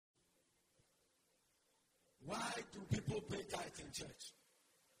do people pay tithe in church?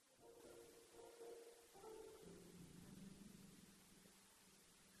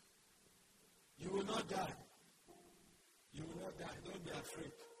 You will not die. You will not die. Don't be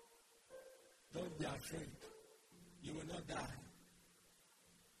afraid. Don't be afraid. You will not die.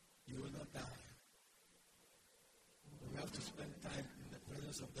 You will not die. We have to spend time in the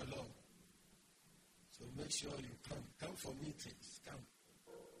presence of the Lord. So make sure you come. Come for meetings. Come.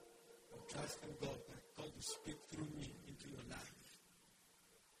 I'm trusting God that God will speak through me into your life.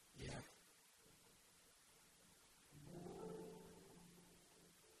 Yeah.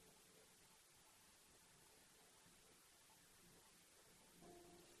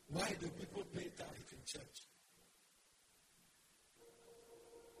 Why do people pay tithe in church?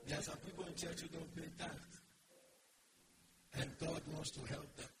 There are some people in church who don't pay tithe. And God wants to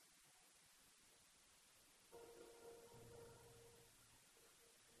help them.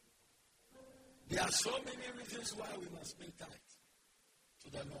 There are so many reasons why we must pay tithe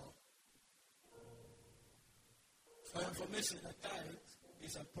to the Lord. For information, a tithe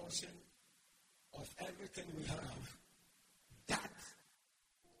is a portion of everything we have that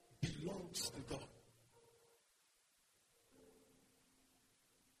belongs to God.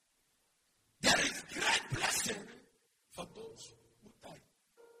 There is great blessing for those who tithe.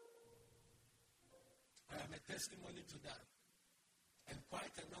 I am a testimony to that. And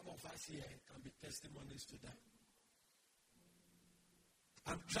quite a number of us here can be testimonies to that.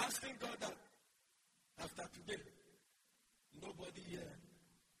 I'm trusting God that after today, nobody here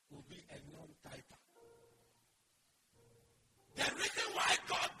will be a non-tither. The reason why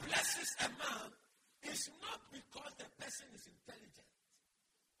God blesses a man is not because the person is intelligent,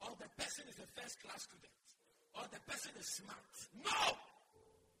 or the person is a first-class student, or the person is smart. No!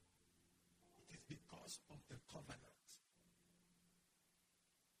 It is because of the covenant.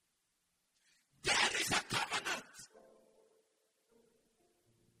 There is a covenant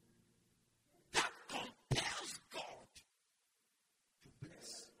that compels God to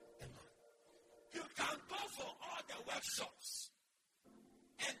bless a man. You can go for all the workshops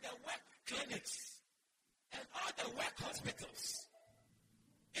and the work clinics and all the work hospitals.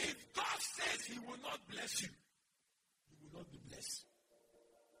 If God says he will not bless you, you will not be blessed.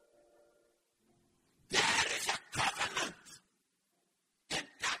 There is a covenant. And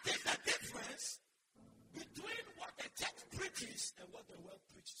that is the difference between what the church preaches and what the world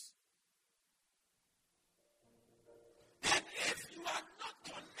preaches. And if you are not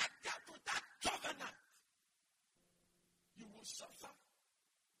connected to that covenant, you will suffer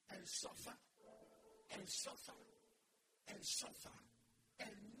and suffer and suffer and suffer.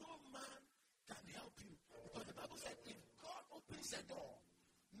 And no man can help you. Because the Bible said if God opens a door,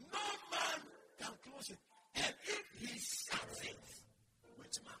 no man can close it. And if he shuts it,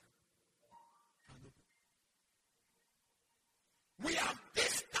 which man can open? We have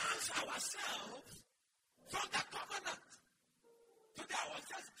distanced ourselves from the covenant. Today I was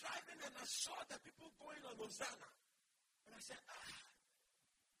just driving and I saw the people going on Hosanna. And I said,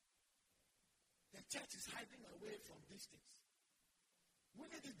 the church is hiding away from these things.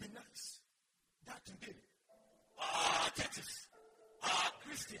 Wouldn't it be nice that today all churches, all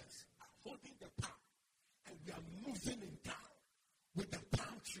Christians are holding the palm and we are moving in town with the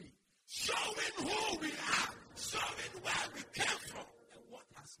palm tree, showing who we are, showing where we came from and what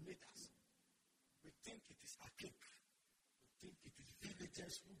has made us. We think it is a cake. We think it is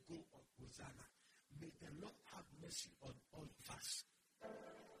villagers who go on Hosanna. May the Lord have mercy on all of us.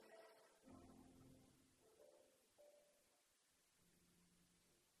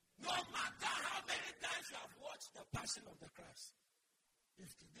 No matter how many times you have watched the Passion of the Christ, if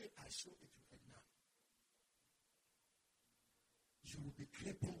today I show it to you now, you will be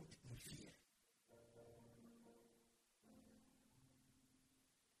crippled in fear.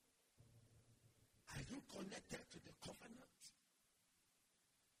 Are you connected to the covenant?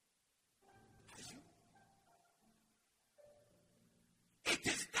 Are you? It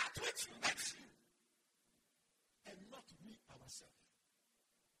is that which makes you, and not we ourselves.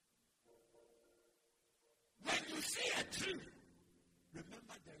 When you see a tree,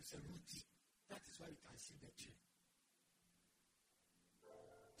 remember there is a root. That is why you can see the tree.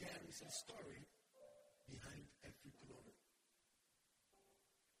 There is a story behind every glory.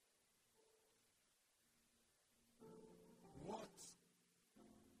 What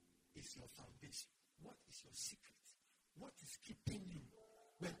is your foundation? What is your secret? What is keeping you?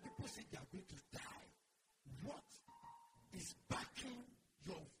 When people say they are going to die, what is backing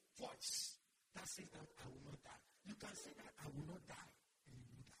your voice that says that I will not die? You can say that I will not die, and you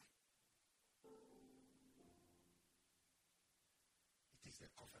will die. It is the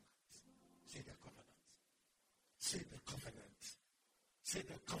covenant. Say the covenant. Say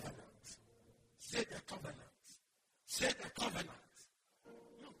the covenant. Say the covenant. Say the covenant.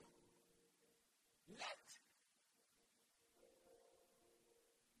 Look, let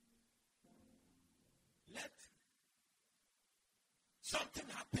something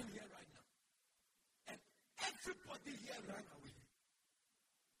happen here right now. And everybody here ran away.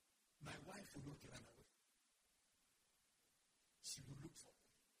 My wife will not run away. She will look for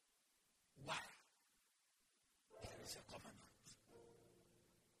me. Why? There is a covenant.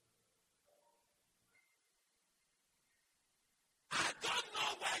 I don't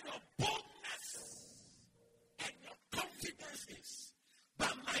know where your boldness and your confidence is,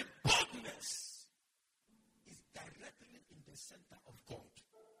 but my boldness is directly in the center of God.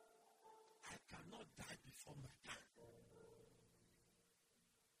 I cannot die before my time.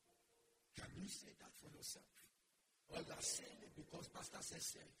 Can you say that for yourself? Or you are saying it because Pastor says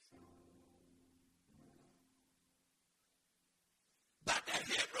say it? But the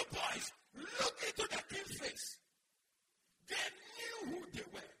Hebrew boys looked into the king's face. They knew who they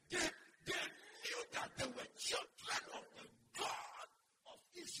were. They knew that they were children of the God of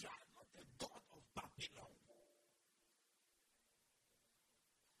Israel, not the God of Babylon.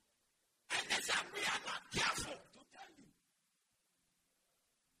 And they said, we are not careful to tell you.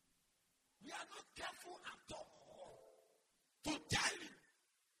 We are not careful at all to tell you.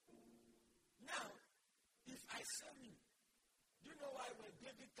 Now, if I send you, do you know why when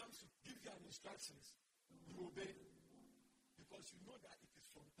David comes to give you an instructions, you obey? Because you know that it is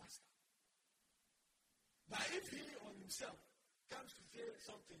from pastor. But if he on himself comes to say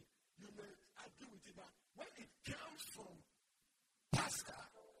something, you may argue with him. But when it comes from pastor,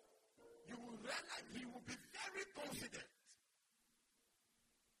 you will realize he will be very confident.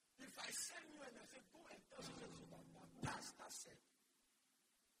 If I send you and I say, go and tell so that the pastor said,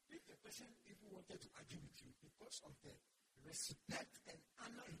 if the person even wanted to argue with you because of the respect and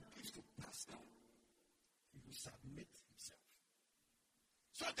honor he gives to pastor, he will submit himself.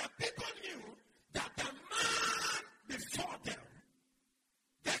 So the people knew that the man before them,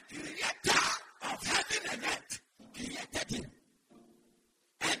 the creator of heaven and earth, created him.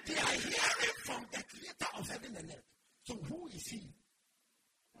 And they are hearing from the creator of heaven and earth. So who is he?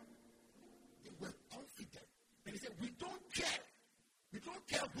 They were confident. And he said, we don't care. We don't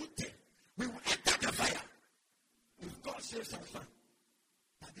care who they. We will enter the fire. If God saves us, fine.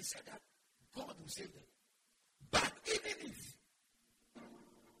 But they said that God will save them. But even if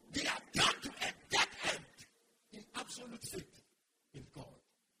they have come to a dead end in absolute faith in God,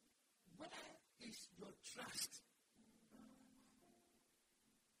 where is your trust?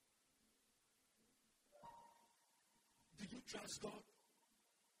 Do you trust God?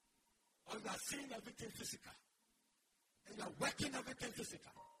 Or you are seeing everything physical? And you are working everything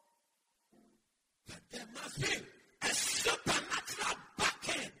physical? But there must be a supernatural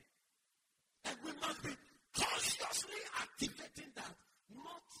backing. And we must be consciously activating that,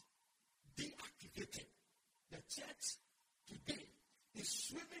 not deactivating. The church today is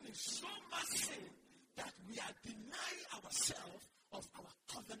swimming in so much sin that we are denying ourselves of our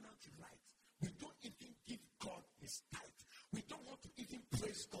covenant rights. We don't even give God his tithe. We don't want to even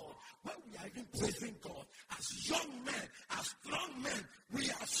praise God. When we are even praising God, as young men, as strong men, we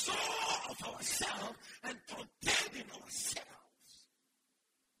are so of ourselves and contained in ourselves.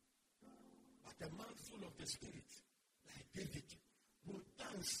 But the man full of the Spirit, like David, will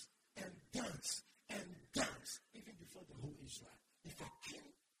dance and dance and dance even before the whole Israel. If a king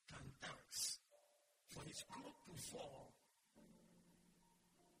can dance for his cloak to fall,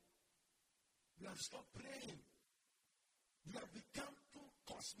 you have stopped praying. You have become too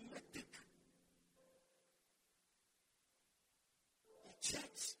cosmetic. The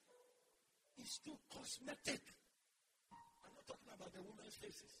church is too cosmetic. I'm not talking about the women's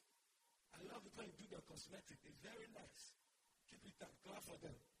faces. I love it when you do the cosmetic. It's very nice. Keep it up. Clap for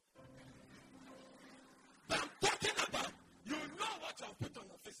them. But I'm talking about, you know what you have put on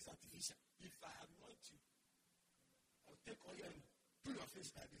your face is artificial. If I anoint you, I'll take oil and put your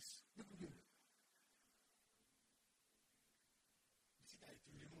face like this. You see that it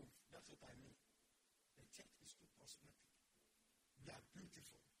will remove. That's what I mean. The church is too cosmetic. We are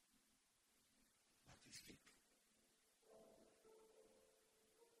beautiful. But it's fake.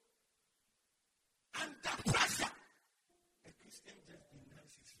 Under pressure, a Christian just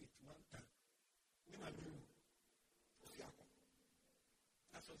denies his faith one time.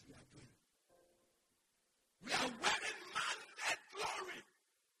 That's what we are doing. We are wearing man-made glory.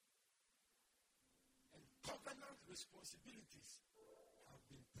 And covenant responsibilities have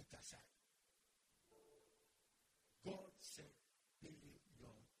been put aside. God said, pay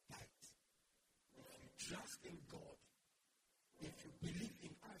your tithe. If you trust in God, if you believe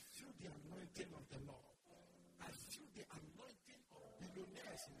the anointing of the Lord. I feel the anointing of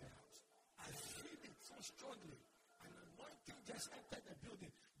billionaires in the house. I feel it so strongly. An anointing just entered the building.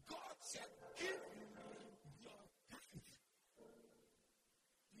 God said, give me your tithe.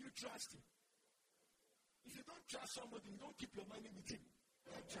 You trust him. If you don't trust somebody, you don't keep your money with him.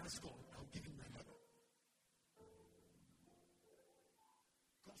 I trust God. I'll give him my money.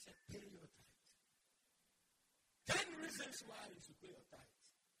 God said, pay your tithe. 10 reasons why you should pay your tithe.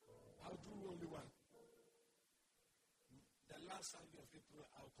 I'll do only one. The last Sunday of April,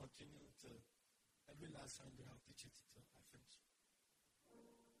 I'll continue to every last Sunday, I'll teach it till I finish.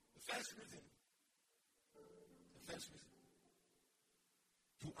 The first reason,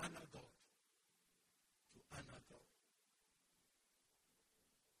 to honor God. To honor God.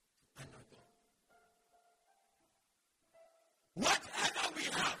 To honor God. Whatever we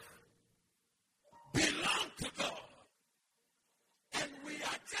have belongs to God. And we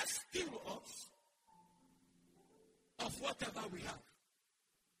are just stewards of whatever we have.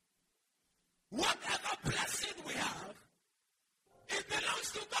 Whatever blessing we have, it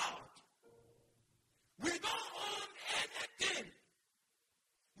belongs to God. We don't own anything.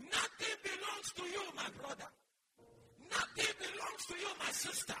 Nothing belongs to you, my brother. Nothing belongs to you, my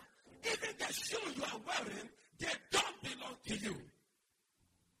sister. Even the shoes you are wearing, they don't belong to you.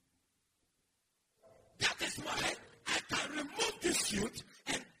 That is why I can remove this suit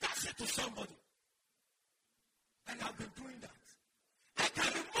and dash it to somebody. And I've been doing that. I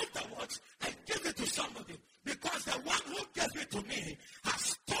can remove the watch and give it to somebody because the one who gave it to me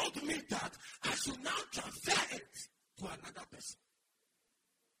has told me that I should now transfer it to another person.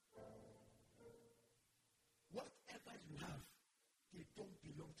 Whatever you have, they don't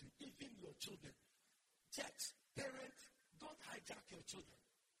belong to you. Even your children. Church, parents, don't hijack your children.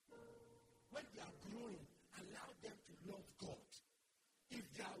 When they are growing, allow them to love God.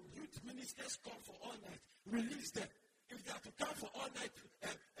 If their youth ministers come for all night, release them. If they are to come for all night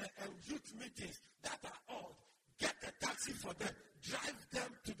youth meetings that are odd, get a taxi for them. Drive them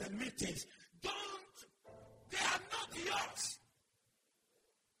to the meetings. They are not yours.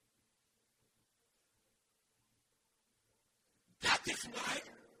 That is why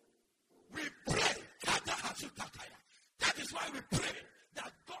we pray. That is why we pray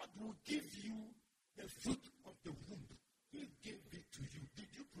that God will give you the fruit of the womb. He gave it to you. Did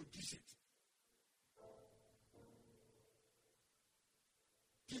you produce it?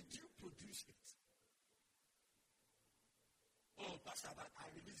 Did you produce it? Oh, Pastor, but I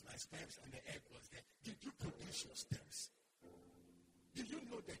released my sperms and the egg was there. Did you produce your sperms? Do you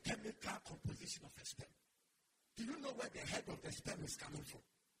know the chemical composition of a sperm? Do you know where the head of the sperm is coming from?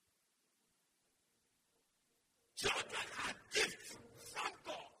 Children are gifts from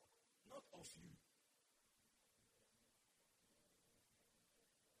God, not of you.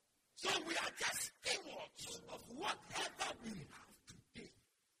 So we are just stewards of whatever we have today.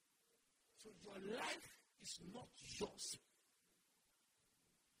 So your life is not yours.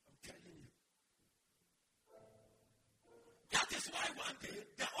 I'm telling you. That is why one day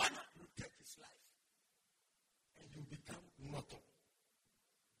the owner will take his life. And you become mortal.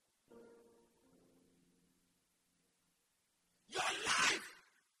 Your life.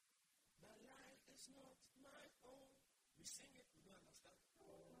 My life is not my own. We sing it, we don't understand.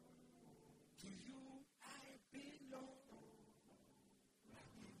 To you I belong. I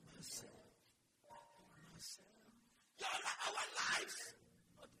give myself. Our lives,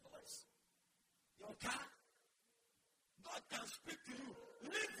 not yours. Your car. God can speak to you.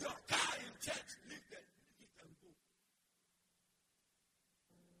 Leave your car in church. Leave it and go.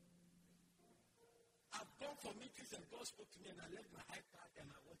 I've gone for meetings and God spoke to me and I left my iPad and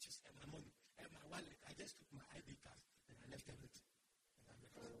my watches and my money and my wallet. I just took my ID card and I left everything. And I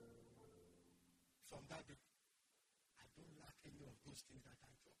left it. From that day, I don't lack any of those things that I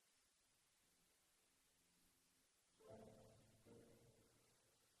drop.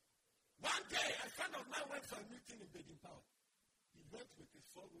 One day, a friend of mine went for a meeting in Beijing Power. He went with his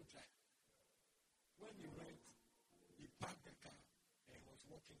 4-wheel drive. When he went, he parked the car and was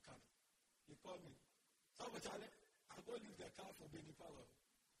walking coming. He called me. So, Charlie, I'll go leave the car for Beijing Power.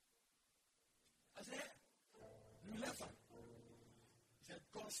 I said, hey, you left her. He said,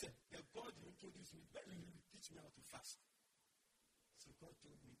 God said, the God you introduced me, but you will teach me how to fast. So God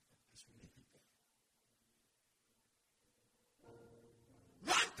told me that I should leave it there.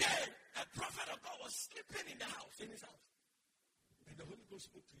 One day, a prophet of God was sleeping in his house. And the Holy Ghost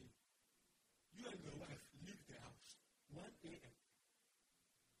spoke to him. You and your wife leave the house. 1 a.m.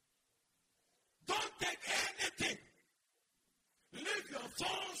 Don't take anything. Leave your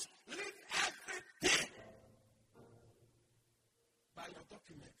phones. Leave everything. By your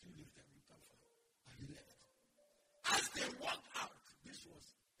document, you leave them.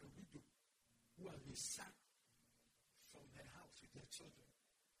 they sat from her house with their children.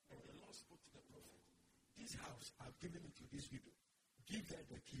 And the Lord spoke to the prophet. This house, I've given it to this widow. Give her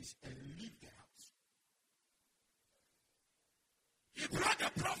the keys and leave the house. He brought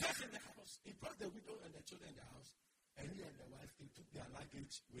the prophet in the house. He brought the widow and the children in the house. And he and the wife, they took their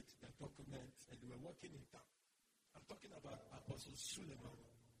luggage with the documents and they were walking in town. I'm talking about Apostle Suleiman.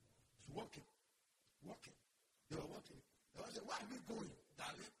 He's walking. They were walking. The wife said, where are we going,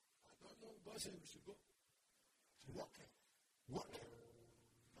 darling? I don't know. God said we should go. He's walking.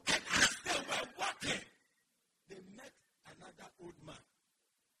 And as they were walking, they met another old man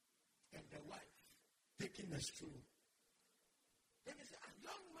and the wife taking a stroll. Then he said,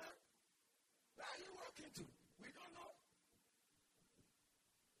 young man, where are you walking to? We don't know.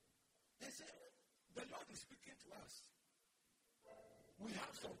 They said, the Lord is speaking to us. We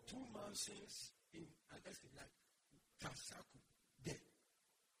have some 2 mountains in, unless in like Kasaku there.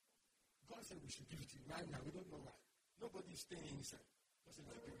 God said we should give it to you right now. We don't know why. Nobody is staying inside. God said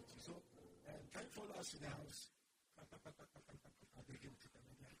we should give it to you. So, can you follow us to the house?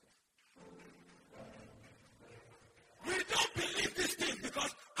 We don't believe these things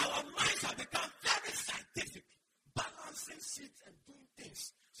because our minds have become very scientific, balancing seats and doing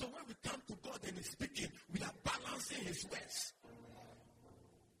things. So when we come to God and He's speaking, we are balancing His words.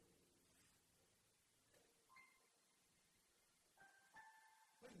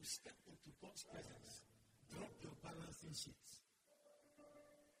 When you step into God's presence, drop your balancing sheets.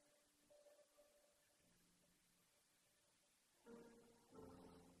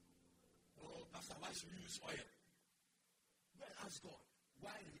 Oh, Pastor, why should you use oil? Go and ask God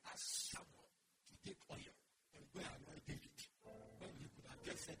why He asked someone to take oil and go and anoint David. When He could have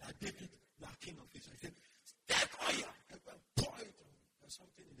just said that David, you are king of Israel. He said, take oil and go and pour it on. There's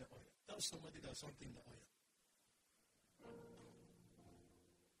something in the oil. Tell somebody there's something in the oil.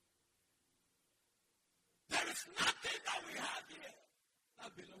 There is nothing that we have here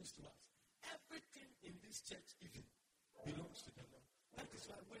that belongs to us. Everything in this church even belongs to the Lord. That is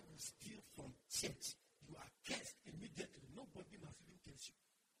why when you steal from church, you are cursed immediately. Nobody must even curse you.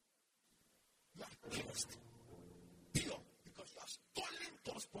 You are cursed. Pure. Because you have stolen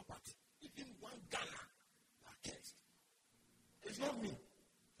God's property. Even $1, you are cursed. It's not me.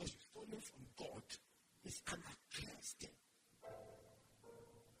 Because you've stolen from God. It's an accursed thing.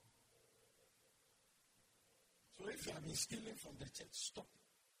 So if you have been stealing from the church, stop.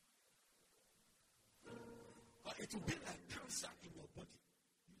 But it will be like cancer in your body.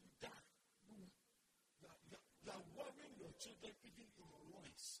 You will die. You are worrying your children even in your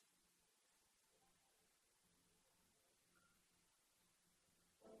voice.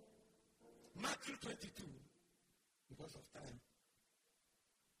 Matthew 22, because of time.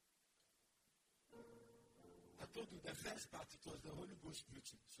 I told you the first part, it was the Holy Ghost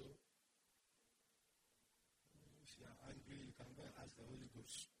preaching. So, if you are angry, you can go and ask the Holy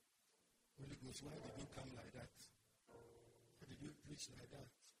Ghost. Holy Ghost, why did you come like that? Why did you preach like that?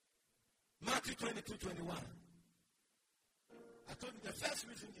 Matthew 22:21. I told you the first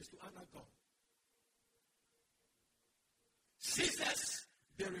reason is to honor God. Caesars,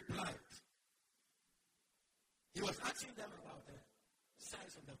 they replied. He was asking them about the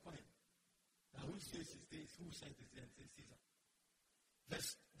size of the coin. Now, whose face is this? Whose size is this? Say Caesar.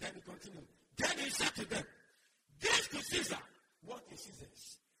 Then he continued. Then he said to them, give to Caesar what is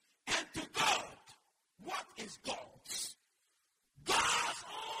Caesar's, and to God what is God's. God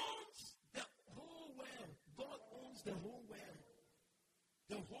owns the whole world. God owns the whole world.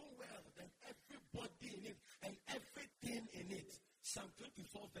 The whole world and everybody in it and everything in it. Psalm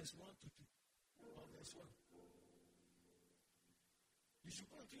 24 verse 1 to 2. Or verse 1. You should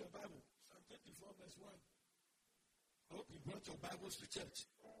go into your Bible. Psalm 24 verse 1. I hope you brought your Bibles to church.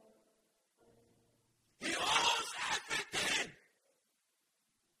 He owns everything.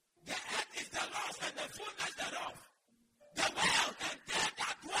 The earth is the Lord's and the fullness thereof. The world and they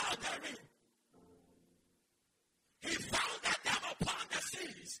that dwell therein. He founded them upon the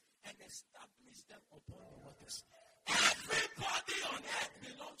seas and established them upon the waters. Everybody on earth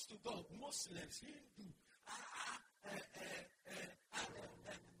belongs to God. Muslims, Hindu,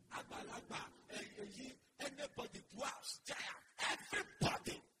 anybody, dwarfs, giant,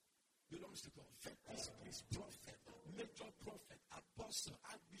 everybody belongs to God. Fetish priest, prophet, major prophet, apostle,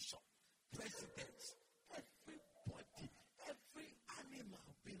 archbishop, president, everybody, every animal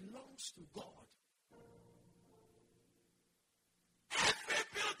belongs to God. Every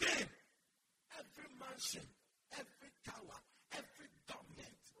building, every mansion, every tower, every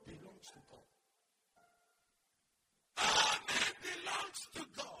government belongs to God. All men belongs to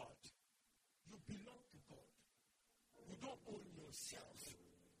God. You belong to God. You don't own yourself.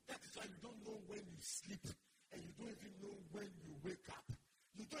 That is why you don't know when you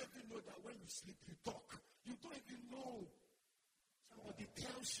sleep, you talk. You don't even know. Somebody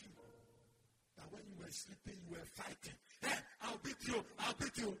tells you that when you were sleeping, you were fighting. Hey, I'll beat you. I'll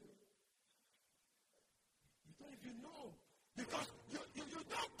beat you. You don't even know. Because you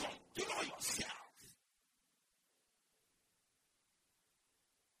don't control yourself.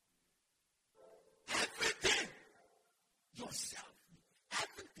 Everything. Yourself.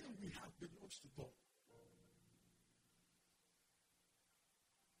 Everything we have belongs to God.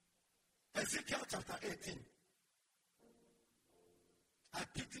 Ezekiel chapter 18. I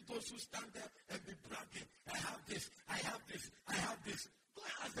pity those who stand there and be bragging. I have this, I have this, I have this.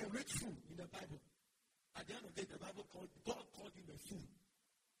 God has a rich fool in the Bible. At the end of the day, the Bible God called him a fool.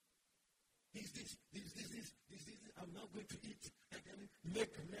 He's this. I'm not going to eat. And then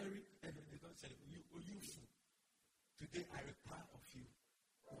make merry. And then God said, you fool. Today I require of you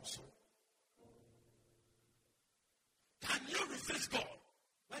also. Can you resist God?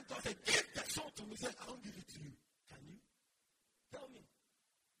 When God said, give the soul to me, he said, I won't give it to you. Can you? Tell me.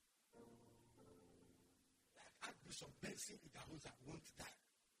 Like Archbishop Benson Idahosa won't die.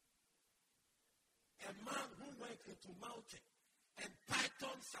 A man who went into mountain and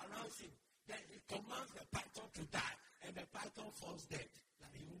python surrounds him, then he commands the python to die, and the python falls dead,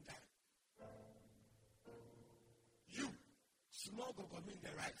 and he won't die. You, small gogomin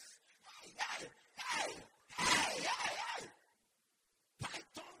the rice. Hey.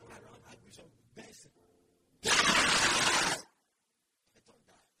 Python around Archbishop Benson. Python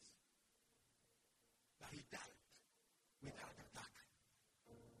dies. But he died without attack.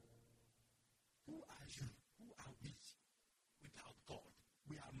 Who are you? Who are we without God?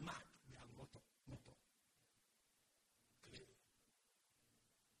 We are mad. We are mortal. Clear.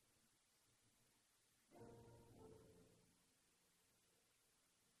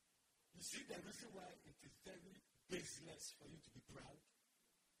 You see the reason why it is very baseless for you to be proud?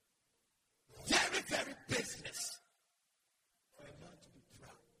 Very, very baseless for a man to be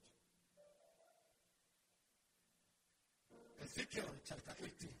proud. Ezekiel chapter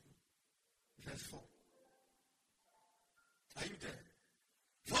 18, verse 4. Are you there?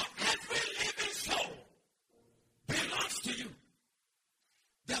 For every living soul belongs to you,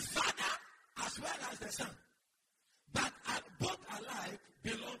 the Father as well as the Son, but both alike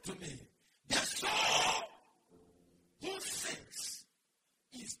belong to me. The soul who sins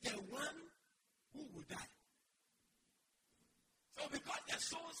is the one who will die. So because the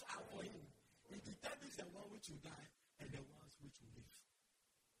souls are for him, he determines the one which will die and the ones which will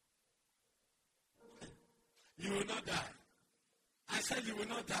live. You will not die. I said you will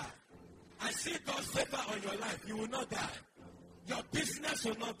not die. I see God's favor on your life. You will not die. Your business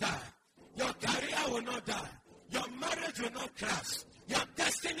will not die. Your career will not die. Your marriage will not crash. Your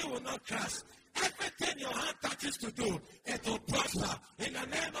destiny will not crash. Everything your hand touches to do, it will prosper in the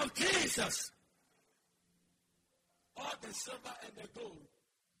name of Jesus. All the silver and the gold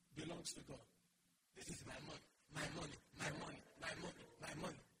belongs to God. This is my money, my money, my money, my money, my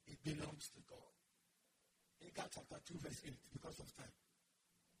money. It belongs to God. Haggai chapter 2 verse 8, because of time.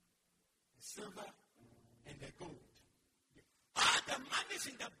 The silver and the gold. All the monies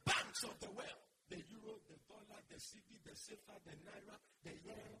in the banks of the world. The euro, the dollar, the cedi, the sefa, the naira, the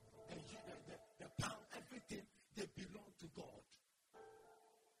yen, the pound, everything, they belong to God.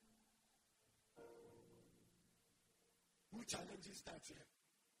 Who challenges that here?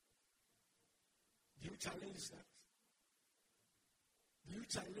 Do you challenge that? Do you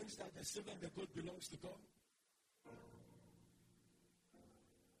challenge that the silver and the gold belongs to God?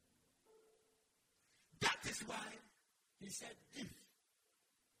 That is why he said, give.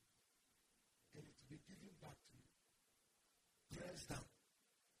 And it will be given back to you. Pressed down.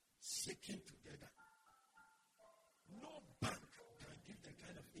 Shaking together. No bank can give the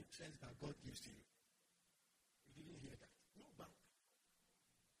kind of interest that God gives to you. You didn't hear that. No bank.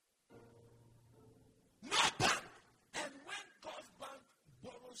 No bank. And when God's bank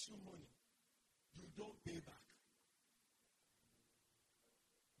borrows you money, you don't pay back.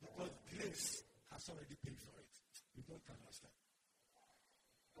 Because grace has already paid for it. You don't understand.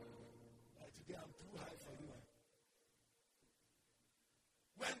 Today I'm too high for you.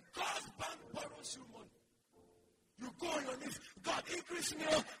 When God's bank borrows you money, you go on your knees, God increase me,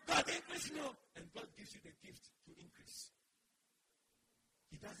 God increase me, and God gives you the gift to increase.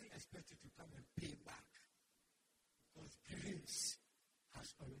 He doesn't expect you to come and pay back, because grace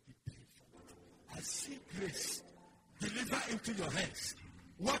has already paid for it. I see grace deliver into your hands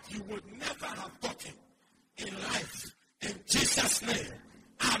what you would never have gotten in life. In Jesus' name,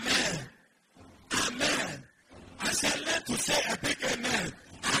 amen. Amen. I said, let to say a big amen.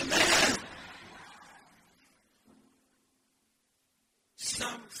 Amen.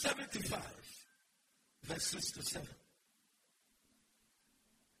 Psalm 75, verse 6 to 7.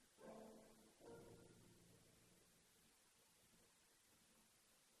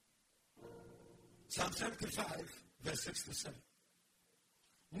 Psalm 75, verse 6 to 7.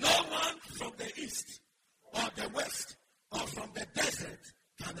 No one from the east or the west or from the desert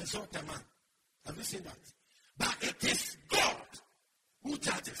can exalt a man. Have you seen that? But it is God who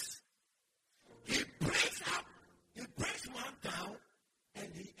judges. He brings one down and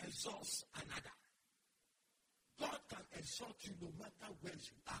he exalts another. God can exalt you no matter where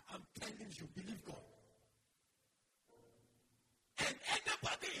you are. I'm telling you, believe God. And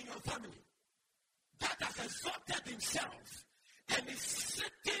anybody in your family that has exalted himself and is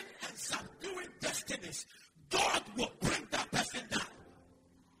sitting and subduing destinies, God will bring that person down.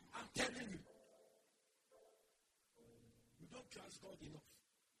 I'm telling you. You don't trust God enough.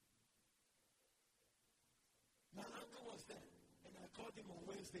 My uncle was there, and I called him on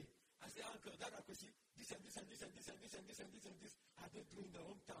Wednesday. I said, Uncle, that I could see this and this and this and this and this and this and this and this are they doing in the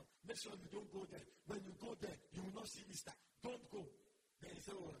hometown. Make sure you don't go there. When you go there, you will not see Easter. Don't go. Then he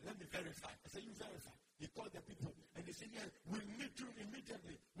said, oh, let me verify. I said, you verify. He called the people, and they said, yeah, we need you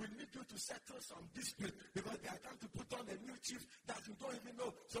immediately. We need you to settle some dispute because they are trying to put on a new chief that you don't even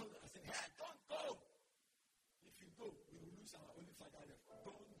know. So I said, hey, don't go. If you go, we will lose our only father left.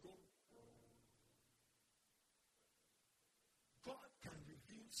 Don't go. God can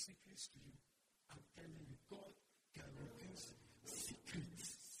reveal secrets to you. I'm telling you, God can reveal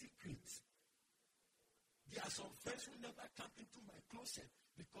secrets. There are some friends who never come into my closet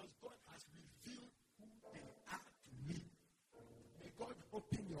because God has revealed who they are to me. May God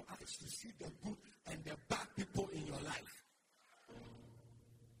open your eyes to see the good and the bad people in your life.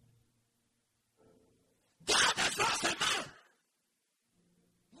 God exalts a man,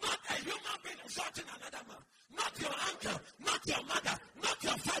 not a human being exalting another man. Not your uncle, not your mother, not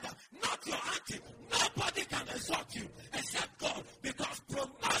your father, not your auntie. Nobody can exalt you except God, because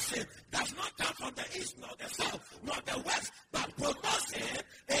promotion does not come from the east, nor the south, nor the west, but promotion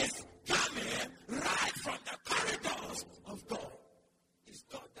is coming right from the corridors of God. It's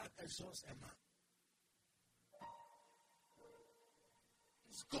God that exalts a man.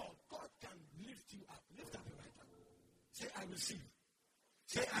 It's God. God can lift you up. Lift up your right hand. Say, I receive.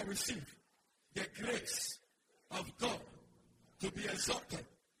 Say, I receive the grace of God to be exalted,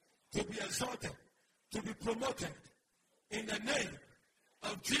 to be promoted in the name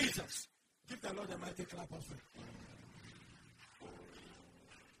of Jesus. Give the Lord a mighty clap of faith.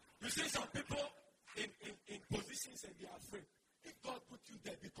 You see some people in positions and they are afraid. If God put you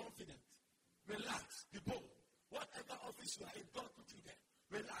there, be confident. Relax, be bold. Whatever office you are in, God put you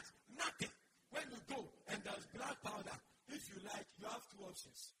there. Relax. Nothing. When you go and there's black powder, if you like, you have two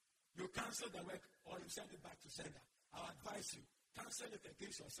options. You cancel the work or you send it back to sender. I'll advise you, cancel it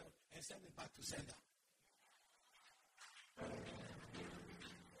against yourself and send it back to sender.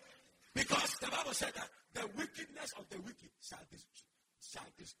 Because the Bible said that the wickedness of the wicked shall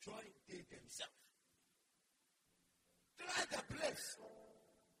destroy they themselves. Try the place.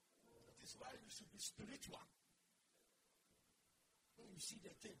 That is why you should be spiritual. When you see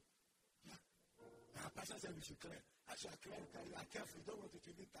the thing, our pastor said we should clear. As you are clearing, you are careful. You don't want it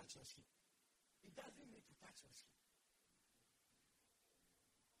to even touch your skin. It doesn't need to touch your skin.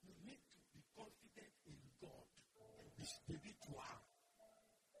 You need to be confident in God and be spiritual.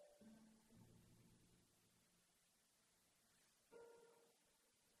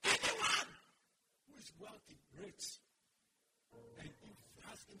 Anyone who is wealthy, rich, and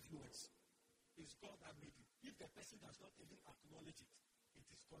has influence, is God that made it. If the person does not even acknowledge it, it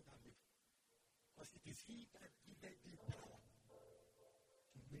is God that made it. Because it is He that giveth thee power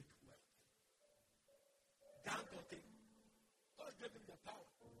to make wealth. Dangote, God gave him the power,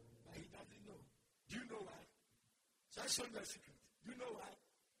 but he doesn't know. Do you know why? So I show you a secret. Do you know why?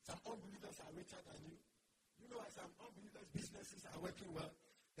 Some unbelievers are richer than you. You know why some unbelievers' businesses are working well?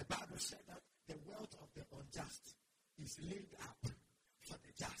 The Bible said that the wealth of the unjust is laid up for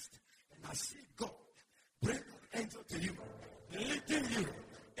the just. And I see God bring an angel to you, leading you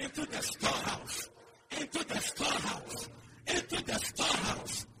into the storehouse,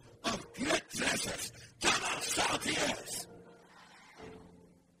 of great treasures. Come on, shout yes.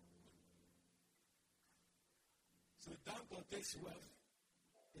 So Dangote's wealth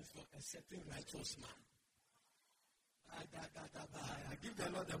is for a certain righteous man. I give the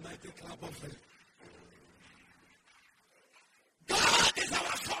Lord a mighty clap of faith. God is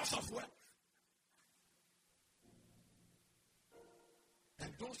our source of wealth.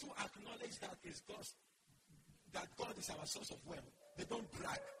 And those who acknowledge that is God, that God is our source of wealth, they don't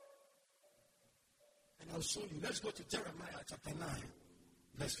brag. And I'll show you. Let's go to Jeremiah chapter 9.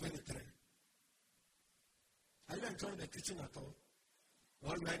 verse 23. Are you enjoying the teaching at all?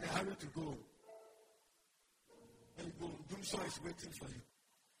 Or you are in a hurry to go? When you go, Doomsaw is waiting for you.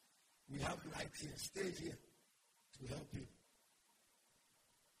 We have light here. Stay here to help you.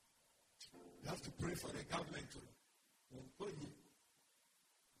 You have to pray for the government too. When you go here,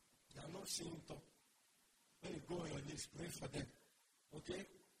 they are not seeing top. When you go on your knees, pray for them. Okay?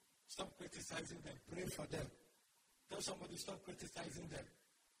 Stop criticizing them. Pray for them. Tell somebody, stop criticizing them.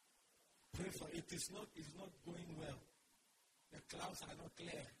 Pray for it. It's not going well. The clouds are not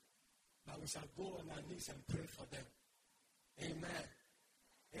clear. But we shall go on our knees and pray for them. Amen.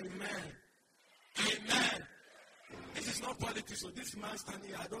 Amen. Amen. This is not politics. So this man standing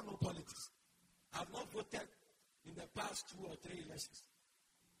here, I don't know politics. I've not voted in the past 2 or 3 elections.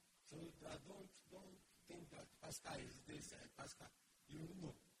 So I don't think that pastor is this pastor. You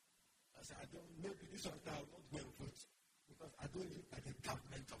know. I said, I don't, maybe this one I will not go and vote. Because I don't look at the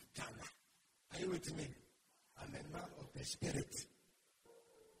government of Ghana. Are you with me? I'm a man of the spirit.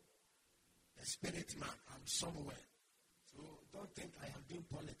 The spirit man. I'm somewhere. So don't think I am doing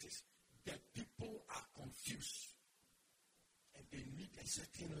politics. The people are confused. And they need a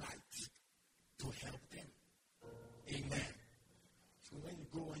certain light to help them. Amen. So when you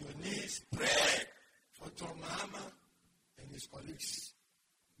go on your knees, pray for John Mahama and his colleagues.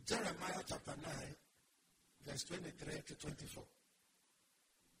 Jeremiah chapter 9, verse 23 to 24.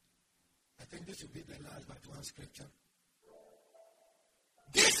 I think this will be the last but one scripture.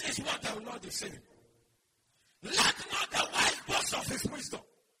 This is what the Lord is saying. Let not the wise boast of his wisdom.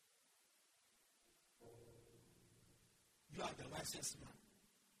 You are the wisest man.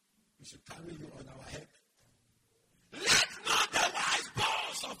 We should carry you on our head. Let not the wise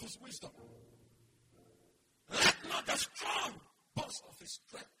boast of his wisdom. Let not the strong boast of his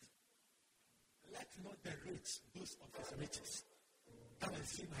strength. Let not the rich boast of his riches. Come and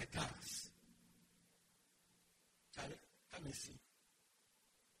see my cars. Come and see.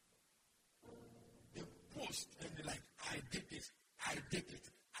 They boast and they're like, I did this, I did it,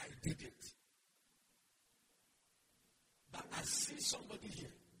 I did it. But I see somebody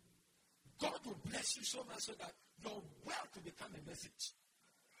here. God will bless you so much so that your wealth will become a message.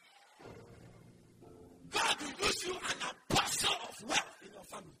 God will use you an apostle of wealth in your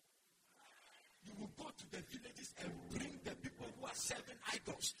family. You will go to the villages and bring the people who are serving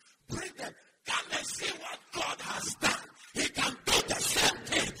idols. Bring them. Come and see what God has done. He can do the same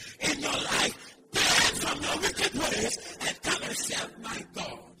thing in your life. Turn from your wicked ways and come and serve my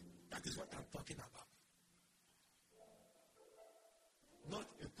God. That is what I'm talking about. Not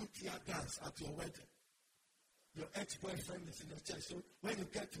a kutia dance at your wedding. Your ex-boyfriend is in the church, so when you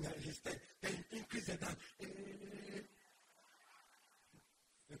get to his tent, then you increase the dance.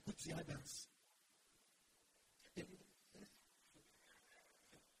 A kutia dance. That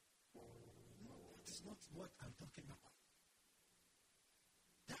is not what I'm talking about.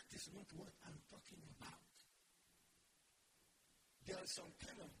 That is not what I'm talking about. There is some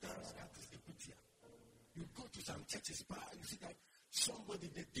kind of dance that is a kutia. You go to some churches, and you see that somebody,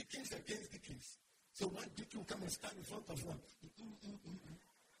 the deacons against deacons. So one deacon come and stand in front of one. And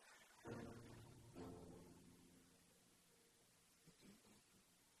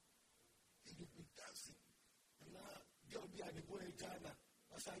you be dancing. And now they'll be at the boy in Ghana.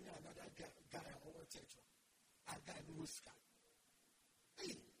 What's another guy over church? A guy who was scared.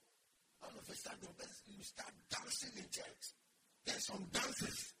 Hey, all of a sudden you start dancing in church. There's some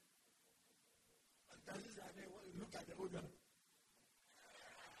dances. And dances are there when you look at the old one.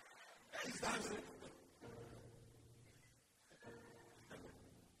 He's dancing.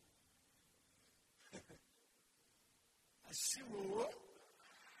 I see you.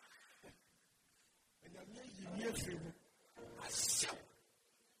 And I'm here for you. I see.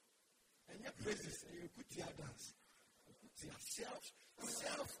 And your praises, and you put your dance. You put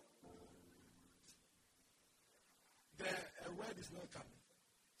yourself. The word is not coming.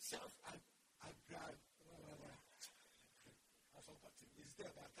 Self-aggrandizement. I forgot it. It's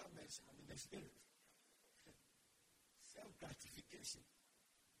there, but I can't mention. I'm in the spirit. Self-gratification.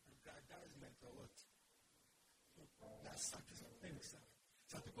 Aggrandizement or what? That's some things.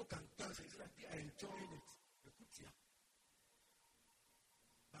 Some people can dance. It's like they are enjoying it.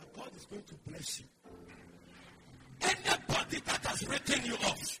 But God is going to bless you. Anybody that has written you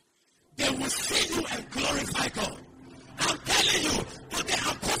off, they will see you and glorify God. I'm telling you, today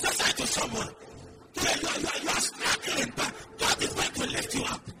I'm prophesying to someone. You are struggling, but God is going to lift you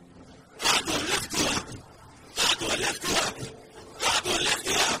up. God will lift you up. God will lift you up. God will lift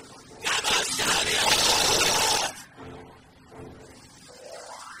you up. Come on, shout it.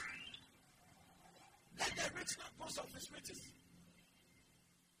 Let the rich not boast of his riches.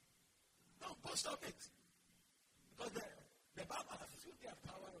 stop it. Because the Bible has filled the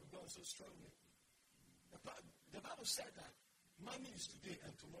power of God so strongly. The Bible said that money is today and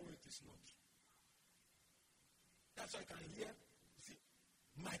tomorrow it is not. That's why I can hear, see,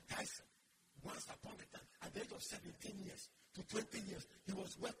 Mike Tyson, once upon a time, at the age of 17 years to 20 years, he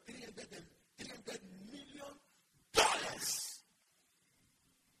was worth $300 million. $300 million.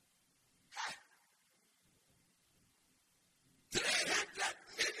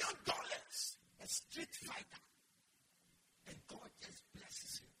 A street fighter. And God just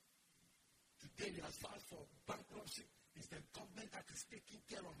blesses him. Today he has filed for bankruptcy. It's the government that is taking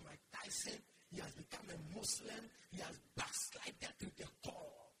care of Mike Tyson. He has become a Muslim. He has backslided to the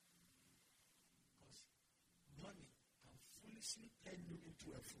core. Because money can foolishly turn you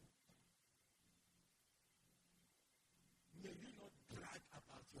into a fool. May you not brag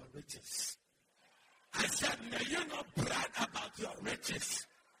about your riches. I said, may you not brag about your riches.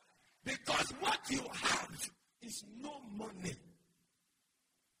 Because what you have is no money.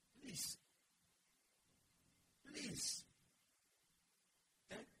 Please. Please.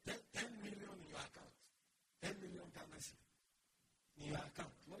 10 million in your account. 10 million currency in your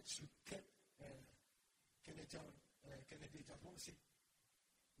account. What should Kennedy Japan say?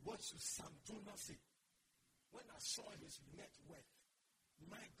 What should Sam Jonah say? When I saw his net worth,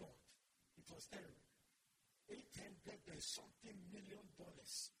 my God, it was terrible. $800 and something million. What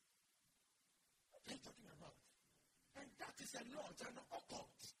are you talking about? And that is a lot and an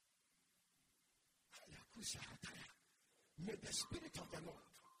occult. May the Spirit of the Lord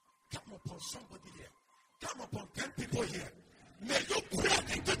come upon somebody here. Come upon 10 people here. May you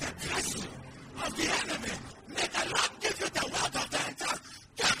break into the treasury of the enemy. May the Lord give you the word of the entire.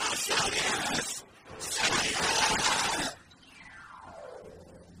 Come on, shout yes! Shout yes!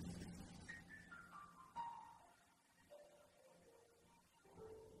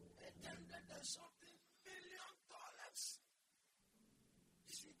 Something $1 million. You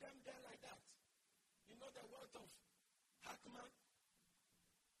see them there like that. You know the word of Hackman,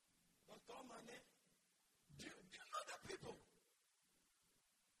 Dr. Mane. Do you know the people?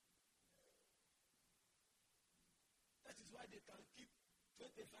 That is why they can keep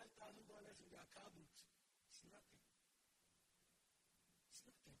 $25,000 in their car boot. It's nothing. It's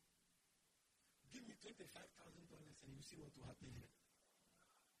nothing. Give me $25,000 and you see what will happen here.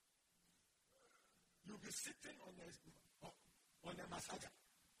 You'll be sitting on a massager.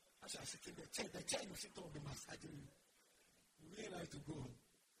 As you are sitting there, the chair you sit on will be massaging you. You really like to go home.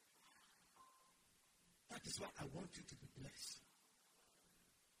 That is why I want you to be blessed.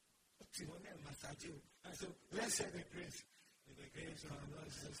 Massage you. And so let's say the grace. In the grace of our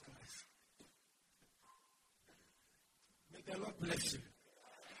Lord Jesus Christ. May the Lord bless you.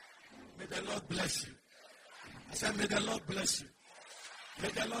 May the Lord bless you. I said, may the Lord bless you. May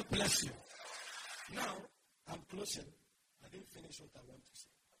the Lord bless you. Now, I'm closing. I didn't finish what I want to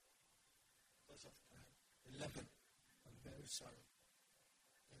say. Because of time. 11. I'm very sorry.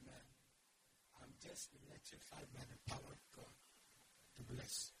 Amen. I'm just electrified by the power of God to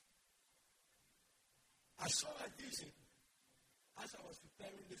bless. I saw a vision as I was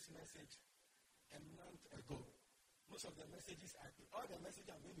preparing this message a month ago. Most of the messages, all the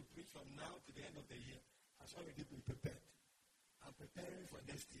messages I'm going to preach from now to the end of the year has already been prepared. I'm preparing for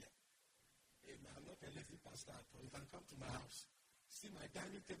next year. Amen. I'm not a lazy pastor at all. You can come to my house. See my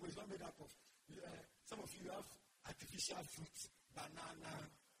dining table is not made up of, some of you have artificial fruits, banana,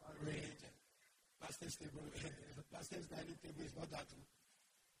 orange, pastor's table. Pastor's dining table is not that one.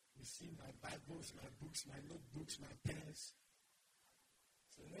 You see my Bibles, my books, my notebooks, my pens.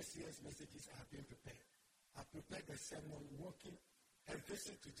 So next year's messages have been prepared. I prepared the sermon, walking a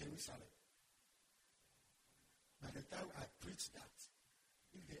visit to Jerusalem. By the time I preach that,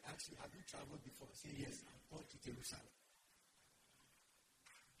 if they ask you, have you traveled before? Say, yes, I've gone to Jerusalem.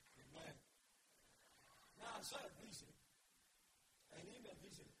 Amen. Now I saw a vision. And in the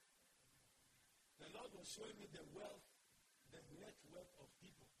vision, the Lord was showing me the wealth, the net worth of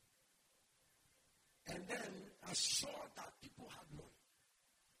people. And then I saw that people had money.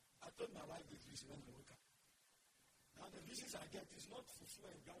 I told my wife this vision when I woke up. Now the visions I get is not fufu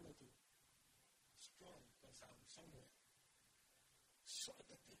and Ghana too. Strong because I'm somewhere. Saw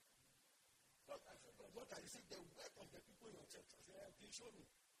the thing. What I forgot, what I said, the worth of the people in your church. I said, please show me.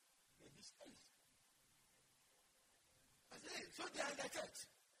 Maybe space. I said, hey, so they are in the church.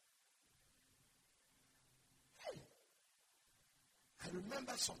 Hey. I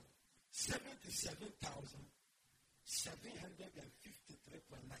remember some 77,753.9.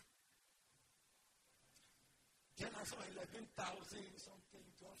 Then I saw 11,000 something,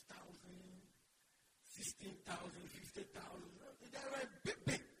 12,000, 16,000, 50,000. They were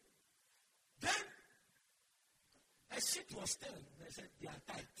big. Then seat was still. They said, they are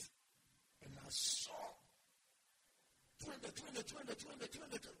tight. And I saw 20 coins. I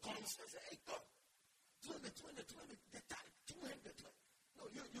said, hey, God, 20, the tight, 200. No,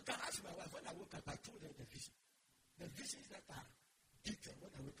 you can ask my wife. When I woke up, I told her the vision. The visions that are detailed,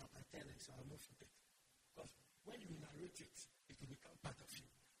 when I wake up, I tell her, so I'll not forget. Because when you narrate it, it will become part of you.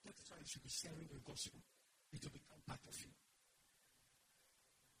 That is why you should be sharing the gospel. It will become part of you.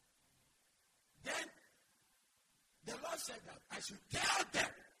 Then, the Lord said that I should tell them,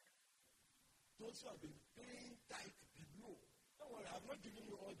 those who have been paying tithe below. Don't worry, I'm not giving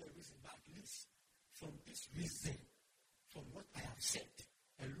you all the reason, but at least from this reason, from what I have said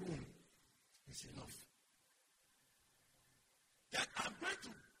alone, is enough. That I'm going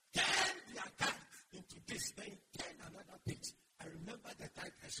to turn their tithe into this, then turn another page. I remember the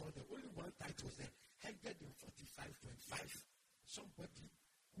tithe I saw, the only one tithe was there, 145.5. Somebody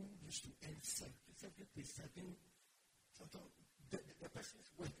who used to earn 77, the person's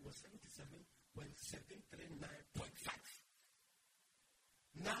weight was 77.739.5.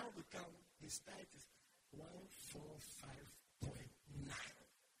 Now we count, his tithe is 145.9. You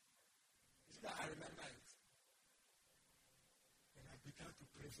see that I remember it. And I began to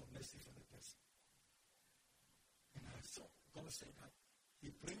pray for mercy for the person. And I saw God said that he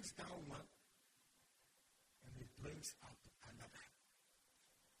brings down one and he brings up another.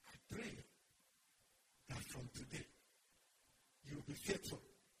 I pray that from today you will be faithful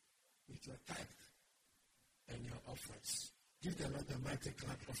with your tithe and your offerings. Give the Lord a mighty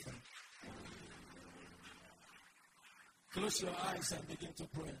clap offering. Close your eyes and begin to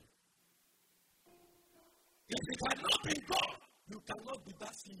pray. If it had not been God, you cannot be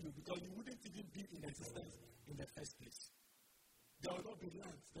that CEO because you wouldn't even be in existence in the first place. There will not be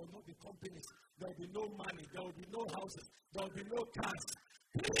lands, there will not be companies, there will be no money, there will be no houses, there will be no cars.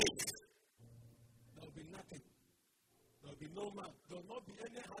 Please! There will be nothing. There will be no man. There will not be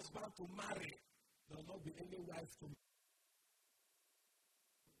any husband to marry. There will not be any wife to marry.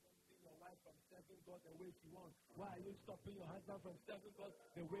 Your wife from serving God the way she wants. Why are you stopping your husband from serving God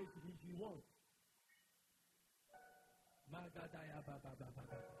the way he wants?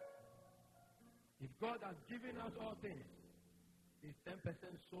 If God has given us all things, is 10%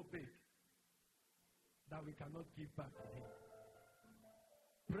 so big that we cannot give back to him.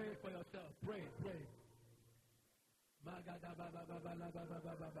 Pray for yourself. Pray.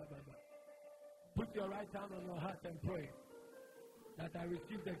 Put your right hand on your heart and pray that I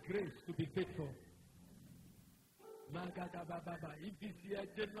receive the grace to be faithful. If this year,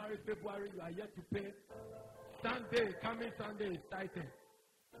 January, February, you are yet to pay, coming Sunday is tightened.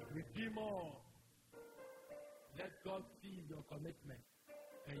 Redeem all. Let God see your commitment,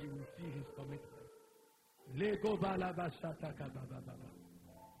 and you will see his commitment. Lego balaba shataka baba.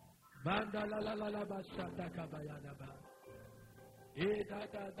 Banda la la la la ba shataka bayadaba. Eda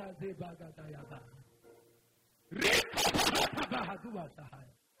da da zeba da da yaba. Rika bahadua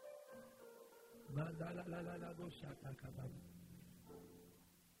sahaya. Banda la la la la bo shataka baba.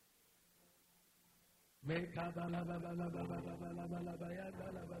 Meka bala baba la baba baba la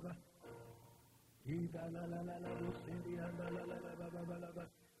bayada la baba. Ida la la la la bo sendi anda la la la baba baba.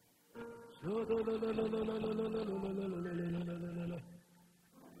 So do lo lo lo lo lo lo lo lo lo lo.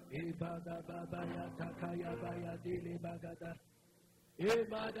 Ibada baba ya takaya baya dile bagada.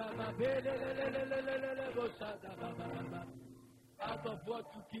 Ibada babele le bosada baba. Out of what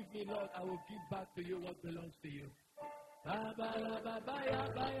you give me, Lord, I will give back to you what belongs to you. Baba baya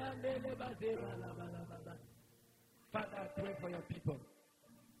baya dile bazeba la baba. Father, I pray for your people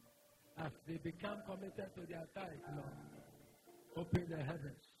as they become committed to their tithe, Lord. Open the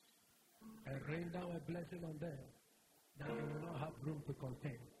heavens and rain down a blessing on them that they will not have room to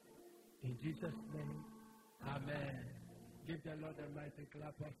contain. In Jesus' name, amen. Give the Lord a mighty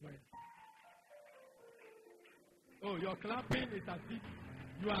clap of praise. Oh, your clapping is as if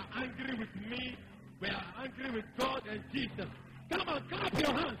you are angry with me. We are angry with God and Jesus. Come on, clap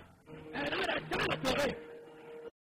your hands and add a shout to it.